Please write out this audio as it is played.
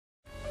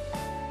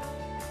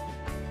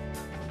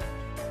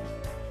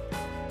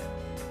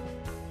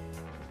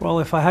Well,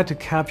 if I had to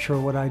capture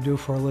what I do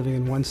for a living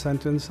in one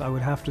sentence, I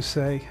would have to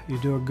say, you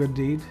do a good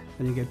deed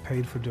and you get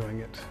paid for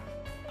doing it.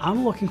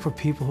 I'm looking for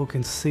people who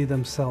can see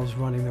themselves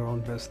running their own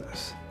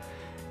business.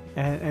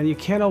 And you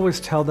can't always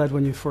tell that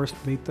when you first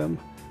meet them,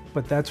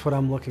 but that's what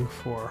I'm looking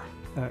for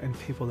in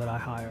people that I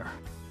hire.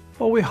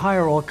 Well, we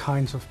hire all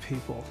kinds of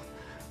people.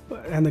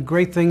 And the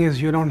great thing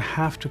is you don't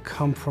have to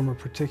come from a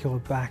particular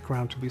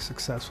background to be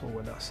successful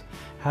with us.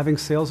 Having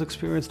sales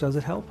experience, does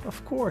it help?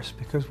 Of course,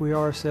 because we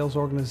are a sales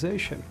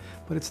organization,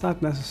 but it's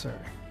not necessary.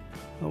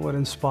 What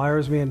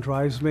inspires me and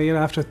drives me,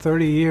 after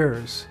 30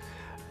 years,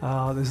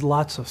 there's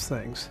lots of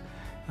things.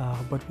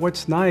 But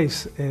what's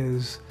nice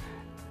is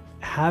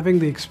having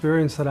the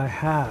experience that I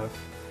have,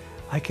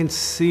 I can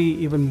see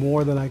even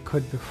more than I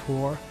could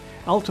before.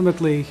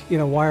 Ultimately,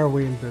 why are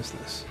we in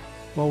business?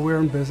 Well, we're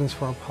in business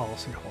for our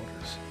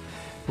policyholders.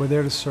 We're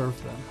there to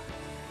serve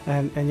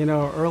them. And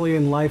early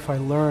in life I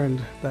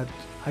learned that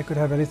I could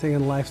have anything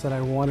in life that I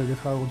wanted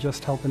if I will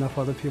just help enough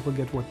other people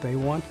get what they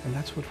want, and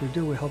that's what we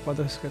do. We help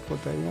others get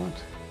what they want.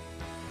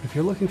 If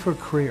you're looking for a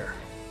career,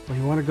 or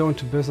you want to go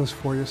into business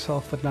for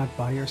yourself but not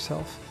by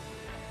yourself,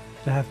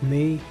 to have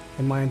me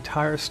and my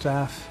entire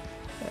staff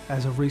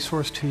as a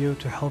resource to you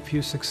to help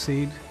you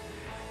succeed,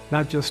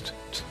 not just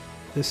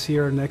this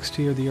year, next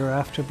year, the year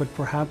after, but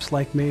perhaps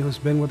like me, who's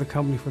been with the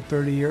company for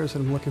 30 years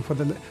and I'm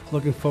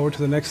looking forward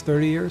to the next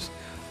 30 years,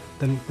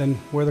 then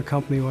we're the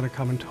company you want to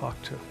come and talk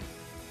to.